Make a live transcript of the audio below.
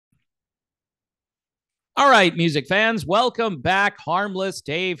All right, music fans, welcome back. Harmless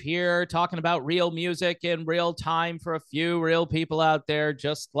Dave here, talking about real music in real time for a few real people out there,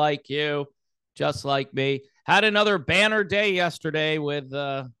 just like you, just like me. Had another banner day yesterday with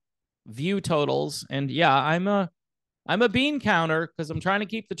view totals, and yeah, I'm a bean counter because I'm trying to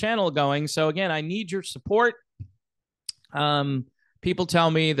keep the channel going. So again, I need your support. People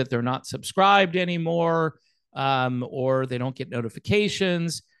tell me that they're not subscribed anymore, or they don't get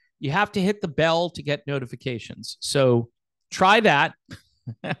notifications. You have to hit the bell to get notifications. So try that.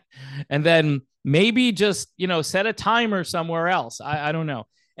 And then maybe just, set a timer somewhere else. I don't know.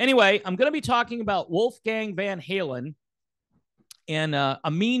 Anyway, I'm going to be talking about Wolfgang Van Halen and a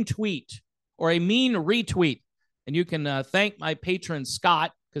mean tweet or a mean retweet. And you can thank my patron,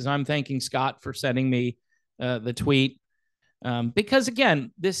 Scott, because I'm thanking Scott for sending me the tweet. Because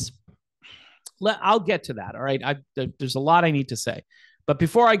again, I'll get to that. All right. There's a lot I need to say. But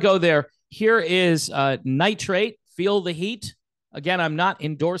before I go there, here is Nitrate, Feel the Heat. Again, I'm not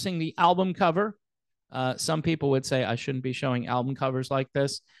endorsing the album cover. Some people would say I shouldn't be showing album covers like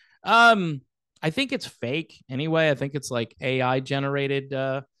this. I think it's fake anyway. I think it's like AI generated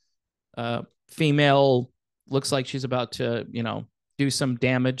female, looks like she's about to, do some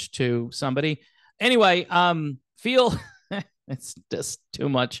damage to somebody. Anyway, feel it's just too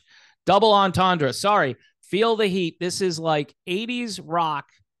much. Double entendre. Sorry. Feel the Heat. This is like 80s rock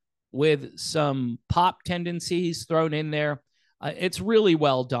with some pop tendencies thrown in there. It's really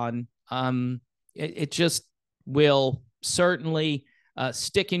well done. It just will certainly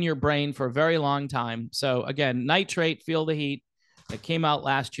stick in your brain for a very long time. So again, Nitrate, Feel the Heat. It came out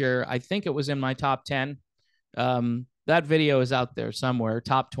last year. I think it was in my top 10. That video is out there somewhere,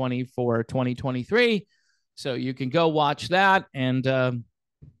 top 20 for 2023. So you can go watch that and,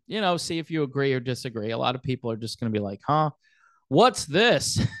 see if you agree or disagree. A lot of people are just going to be like, huh? What's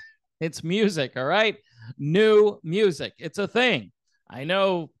this? It's music, all right? New music. It's a thing. I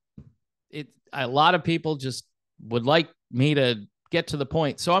know a lot of people just would like me to get to the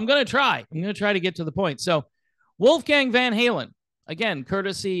point. So I'm going to try. I'm going to try to get to the point. So Wolfgang Van Halen, again,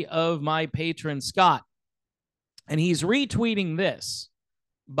 courtesy of my patron, Scott. And he's retweeting this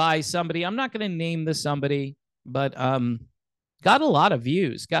by somebody. I'm not going to name the somebody, but got a lot of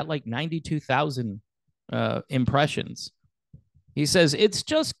views, got like 92,000 impressions. He says, it's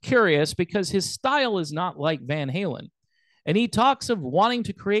just curious because his style is not like Van Halen. And he talks of wanting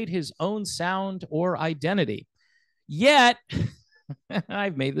to create his own sound or identity. Yet,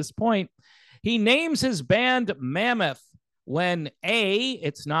 I've made this point, he names his band Mammoth when A,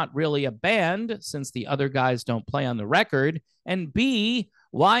 it's not really a band since the other guys don't play on the record, and B,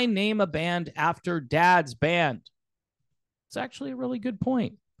 why name a band after Dad's band? It's actually a really good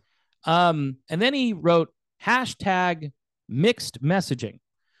point. And then he wrote hashtag mixed messaging.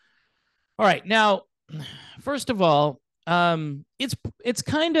 All right. Now, first of all, it's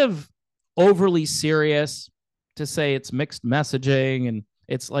kind of overly serious to say it's mixed messaging. And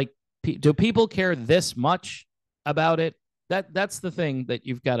it's like, do people care this much about it? That's the thing that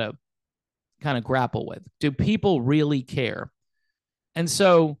you've got to kind of grapple with. Do people really care? And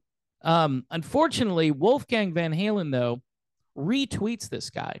so, unfortunately, Wolfgang Van Halen, though, retweets this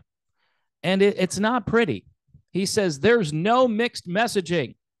guy. And it's not pretty. He says, there's no mixed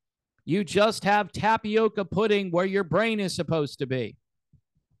messaging. You just have tapioca pudding where your brain is supposed to be.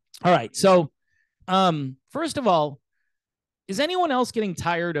 All right. So, first of all, is anyone else getting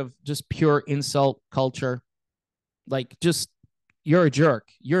tired of just pure insult culture? Like, just, you're a jerk.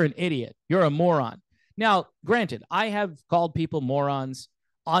 You're an idiot. You're a moron. Now, granted, I have called people morons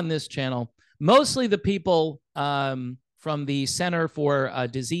on this channel, mostly the people from the Center for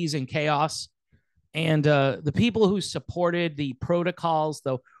Disease and Chaos and the people who supported the protocols,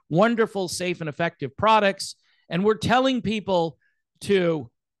 the wonderful, safe, and effective products. And we're telling people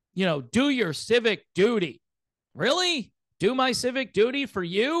to, do your civic duty. Really? Do my civic duty for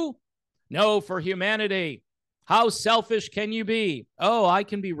you? No, for humanity. How selfish can you be? Oh, I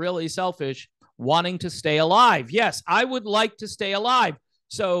can be really selfish, wanting to stay alive. Yes, I would like to stay alive.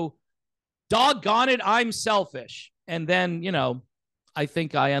 So, doggone it, I'm selfish. And then, I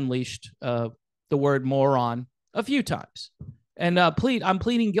think I unleashed the word moron a few times. And I'm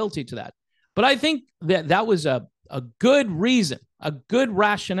pleading guilty to that. But I think that was a good reason, a good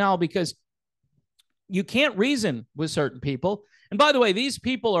rationale, because you can't reason with certain people. And by the way, these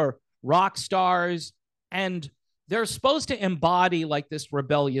people are rock stars, and they're supposed to embody like this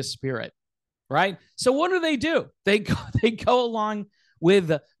rebellious spirit, right? So what do? They go along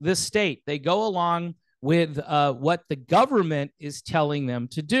with the state. They go along with what the government is telling them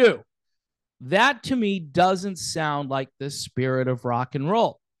to do. That to me doesn't sound like the spirit of rock and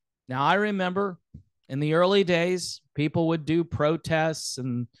roll. Now, I remember In the early days, people would do protests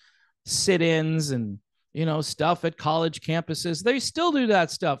and sit-ins and, stuff at college campuses. They still do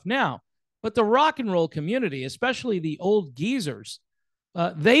that stuff now. But the rock and roll community, especially the old geezers,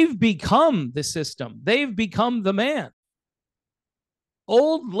 they've become the system. They've become the man.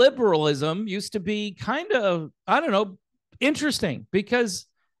 Old liberalism used to be kind of, I don't know, interesting because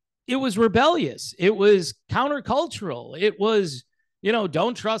it was rebellious. It was countercultural. It was,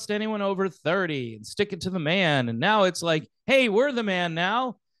 don't trust anyone over 30 and stick it to the man. And now it's like, hey, we're the man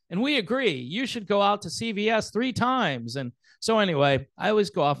now. And we agree. You should go out to CVS 3 times. And so anyway, I always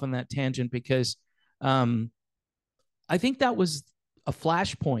go off on that tangent because I think that was a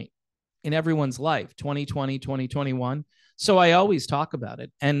flashpoint in everyone's life, 2020, 2021. So I always talk about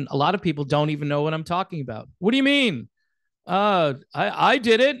it. And a lot of people don't even know what I'm talking about. What do you mean? I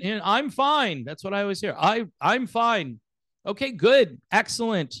did it and I'm fine. That's what I always hear. I'm fine. Okay, good.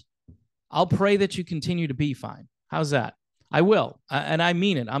 Excellent. I'll pray that you continue to be fine. How's that? I will. And I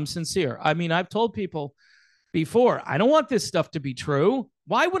mean it. I'm sincere. I mean, I've told people before, I don't want this stuff to be true.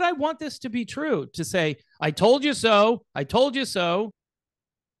 Why would I want this to be true? To say, I told you so. I told you so.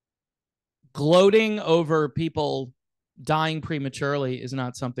 Gloating over people dying prematurely is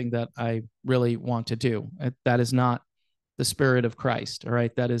not something that I really want to do. That is not the spirit of Christ. All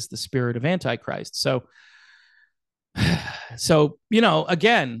right. That is the spirit of Antichrist. So,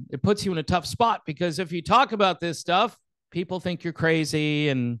 again, it puts you in a tough spot because if you talk about this stuff, people think you're crazy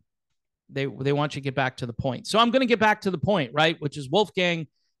and they want you to get back to the point. So I'm going to get back to the point, right? Which is Wolfgang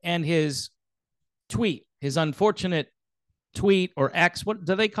and his tweet, his unfortunate tweet or X. What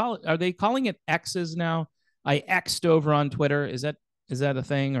do they call it? Are they calling it X's now? I X'd over on Twitter. Is that a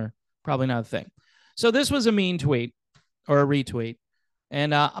thing or probably not a thing? So this was a mean tweet or a retweet.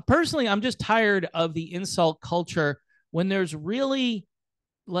 And personally, I'm just tired of the insult culture when there's really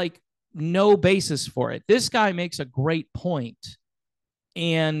like no basis for it. This guy makes a great point.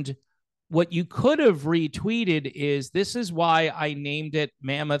 And what you could have retweeted is, this is why I named it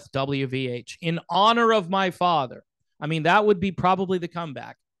Mammoth WVH in honor of my father. I mean, that would be probably the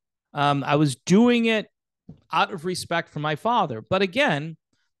comeback. I was doing it out of respect for my father. But again,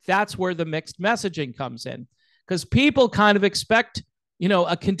 that's where the mixed messaging comes in because people kind of expect,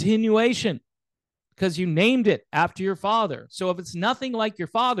 a continuation because you named it after your father. So if it's nothing like your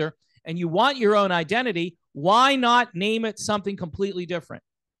father and you want your own identity, why not name it something completely different?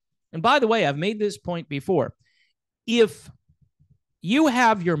 And by the way, I've made this point before. If you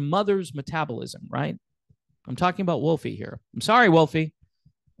have your mother's metabolism, right? I'm talking about Wolfie here. I'm sorry, Wolfie.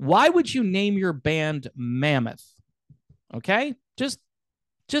 Why would you name your band Mammoth? Okay? Just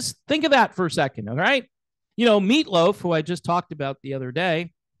think of that for a second, all right? Meatloaf, who I just talked about the other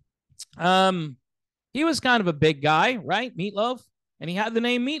day, he was kind of a big guy, right? Meatloaf. And he had the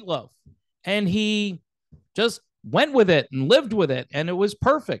name Meatloaf. And he just went with it and lived with it. And it was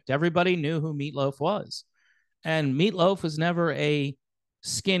perfect. Everybody knew who Meatloaf was. And Meatloaf was never a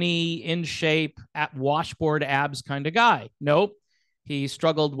skinny, in shape, at washboard abs kind of guy. Nope. He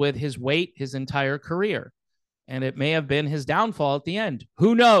struggled with his weight his entire career. And it may have been his downfall at the end.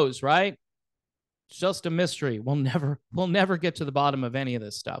 Who knows, right? It's just a mystery. We'll never get to the bottom of any of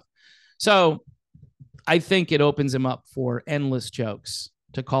this stuff. So I think it opens him up for endless jokes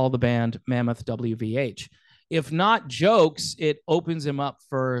to call the band Mammoth WVH. If not jokes, it opens him up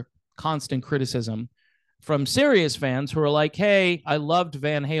for constant criticism from serious fans who are like, hey, I loved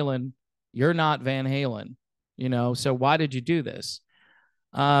Van Halen. You're not Van Halen, so why did you do this?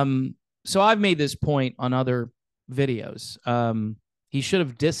 So I've made this point on other videos. He should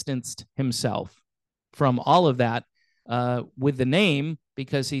have distanced himself from all of that with the name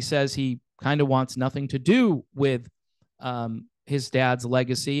because he says he kind of wants nothing to do with his dad's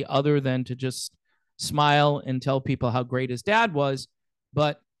legacy other than to just smile and tell people how great his dad was.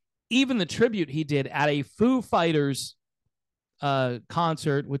 But even the tribute he did at a Foo Fighters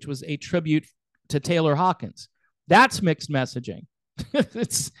concert, which was a tribute to Taylor Hawkins, that's mixed messaging.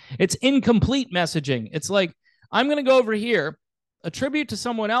 it's incomplete messaging. It's like, I'm going to go over here. A tribute to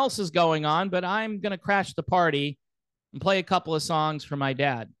someone else is going on, but I'm going to crash the party and play a couple of songs for my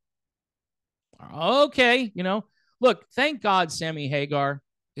dad. Okay. Look, thank God Sammy Hagar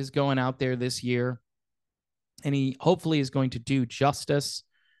is going out there this year. And he hopefully is going to do justice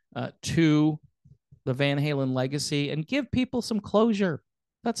to the Van Halen legacy and give people some closure.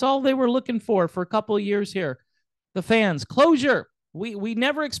 That's all they were looking for a couple of years here. The fans, closure. We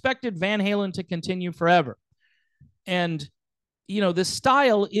never expected Van Halen to continue forever. And, the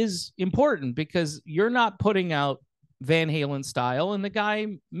style is important because you're not putting out Van Halen style. And the guy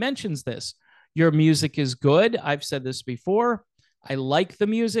mentions this. Your music is good. I've said this before. I like the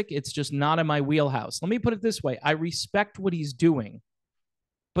music. It's just not in my wheelhouse. Let me put it this way. I respect what he's doing,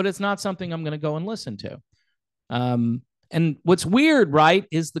 but it's not something I'm going to go and listen to. And what's weird, right,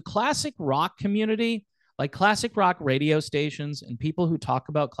 is the classic rock community, like classic rock radio stations and people who talk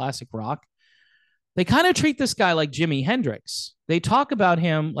about classic rock, they kind of treat this guy like Jimi Hendrix. They talk about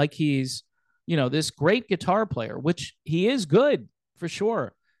him like he's, this great guitar player, which he is good for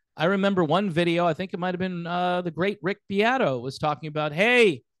sure. I remember one video, I think it might have been the great Rick Beato was talking about,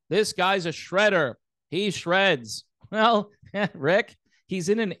 hey, this guy's a shredder. He shreds. Well, Rick, he's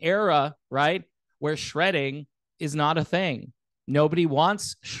in an era, right, where shredding is not a thing. Nobody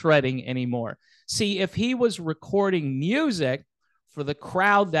wants shredding anymore. See, if he was recording music for the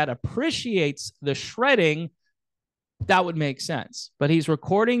crowd that appreciates the shredding, that would make sense. But he's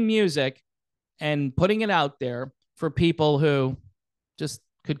recording music and putting it out there for people who just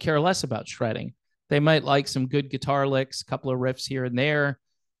could care less about shredding. They might like some good guitar licks, a couple of riffs here and there,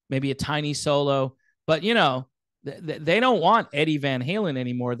 maybe a tiny solo. But, they don't want Eddie Van Halen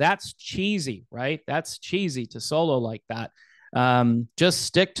anymore. That's cheesy, right? That's cheesy to solo like that. Just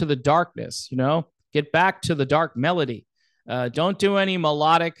stick to the darkness, get back to the dark melody. Don't do any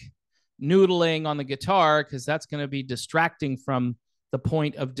melodic noodling on the guitar because that's going to be distracting from the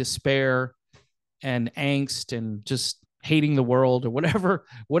point of despair and angst and just hating the world or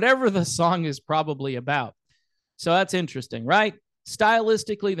whatever the song is probably about. So that's interesting, right?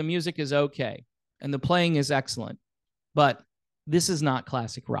 Stylistically, the music is okay and the playing is excellent, but this is not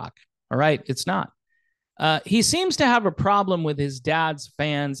classic rock. All right. It's not. He seems to have a problem with his dad's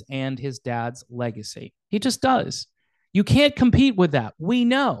fans and his dad's legacy. He just does. You can't compete with that. We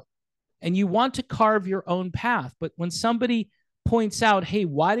know. And you want to carve your own path. But when somebody points out, hey,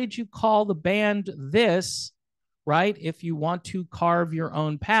 why did you call the band this, right? If you want to carve your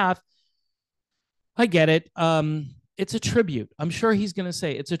own path, I get it. It's a tribute. I'm sure he's going to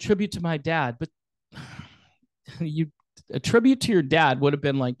say it's a tribute to my dad. But a tribute to your dad would have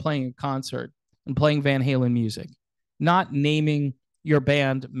been like playing a concert and playing Van Halen music, not naming your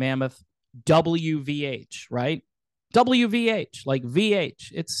band Mammoth WVH, right? WVH, like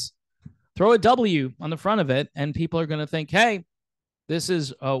VH. It's throw a W on the front of it, and people are going to think, hey, this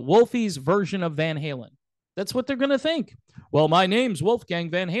is Wolfie's version of Van Halen. That's what they're going to think. Well, my name's Wolfgang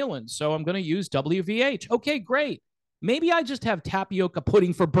Van Halen, so I'm going to use WVH. Okay, great. Maybe I just have tapioca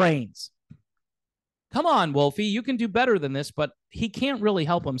pudding for brains. Come on, Wolfie, you can do better than this, but he can't really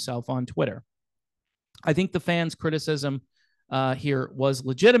help himself on Twitter. I think the fans' criticism here was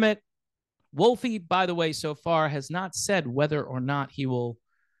legitimate. Wolfie, by the way, so far has not said whether or not he will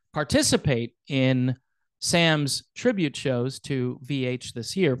participate in Sam's tribute shows to VH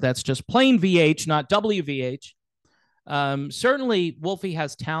this year. That's just plain VH, not WVH. Certainly, Wolfie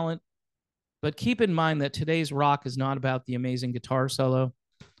has talent, but keep in mind that today's rock is not about the amazing guitar solo.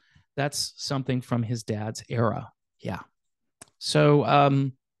 That's something from his dad's era. Yeah.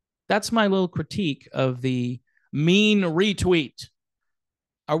 So that's my little critique of the mean retweet.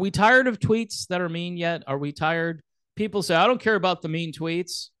 Are we tired of tweets that are mean yet? Are we tired? People say, I don't care about the mean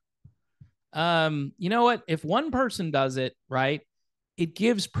tweets. You know what? If one person does it, right, it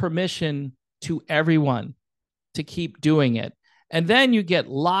gives permission to everyone to keep doing it. And then you get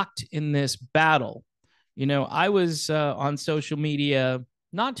locked in this battle. I was on social media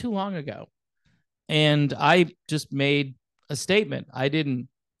not too long ago, and I just made a statement. I didn't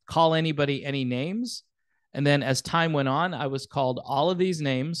call anybody any names. And then as time went on, I was called all of these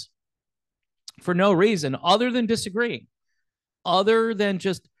names for no reason other than disagreeing, other than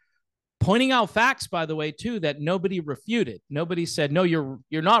just pointing out facts, by the way, too, that nobody refuted. Nobody said, no, you're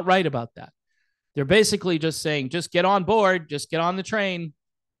not right about that. They're basically just saying, just get on board, just get on the train.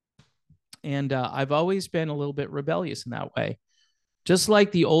 And I've always been a little bit rebellious in that way. Just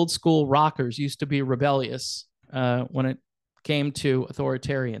like the old school rockers used to be rebellious when it came to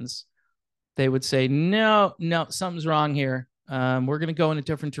authoritarians. They would say, no, something's wrong here. We're going to go in a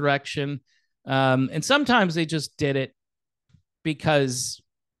different direction. And sometimes they just did it because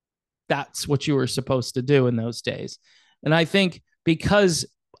that's what you were supposed to do in those days. And I think because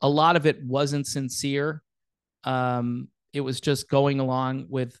a lot of it wasn't sincere, it was just going along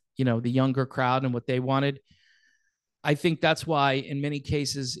with, the younger crowd and what they wanted. I think that's why in many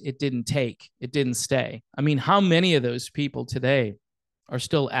cases it didn't stay. I mean, how many of those people today are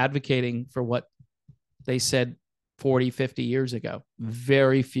still advocating for what they said 40, 50 years ago?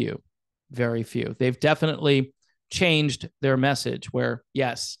 Very few. They've definitely changed their message where,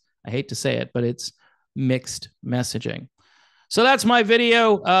 yes, I hate to say it, but it's mixed messaging. So that's my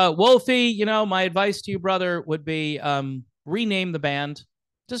video. Wolfie, my advice to you, brother, would be rename the band.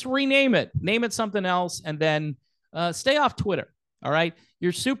 Just rename it. Name it something else, and then stay off Twitter. All right.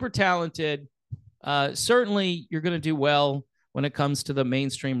 You're super talented. Certainly, you're going to do well when it comes to the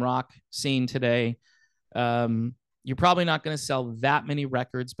mainstream rock scene today. You're probably not going to sell that many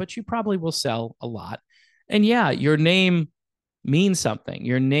records, but you probably will sell a lot. And yeah, your name means something.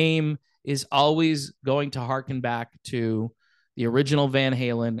 Your name is always going to harken back to the original Van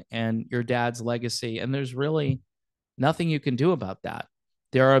Halen and your dad's legacy. And there's really nothing you can do about that.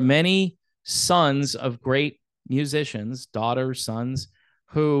 There are many sons of great musicians, daughters, sons,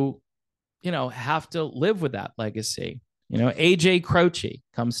 who, have to live with that legacy. AJ Croce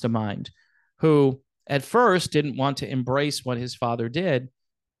comes to mind, who at first didn't want to embrace what his father did.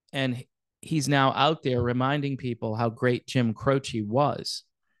 And he's now out there reminding people how great Jim Croce was.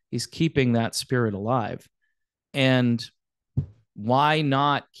 He's keeping that spirit alive. And why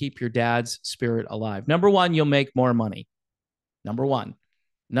not keep your dad's spirit alive? Number one, you'll make more money. Number one.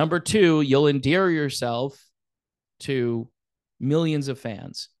 Number two, you'll endear yourself to millions of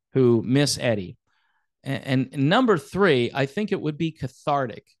fans who miss Eddie. And number three, I think it would be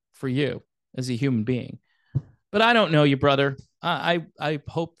cathartic for you as a human being. But I don't know you, brother. I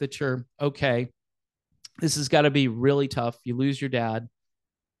hope that you're okay. This has got to be really tough. You lose your dad,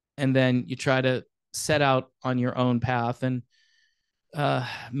 and then you try to set out on your own path. And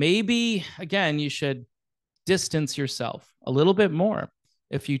maybe, again, you should distance yourself a little bit more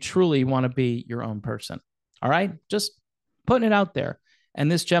if you truly want to be your own person. All right? Just putting it out there. And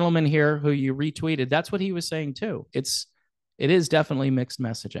this gentleman here who you retweeted, that's what he was saying too. It is definitely mixed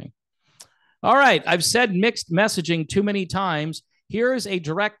messaging. All right. I've said mixed messaging too many times. Here's a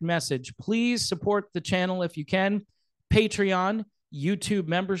direct message. Please support the channel if you can. Patreon, YouTube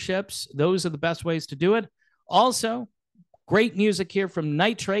memberships. Those are the best ways to do it. Also, great music here from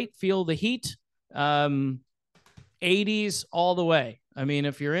Nitrate. Feel the Heat. 80s all the way. I mean,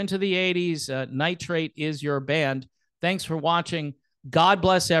 if you're into the 80s, Nitrate is your band. Thanks for watching. God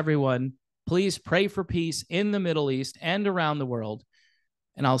bless everyone. Please pray for peace in the Middle East and around the world.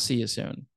 And I'll see you soon.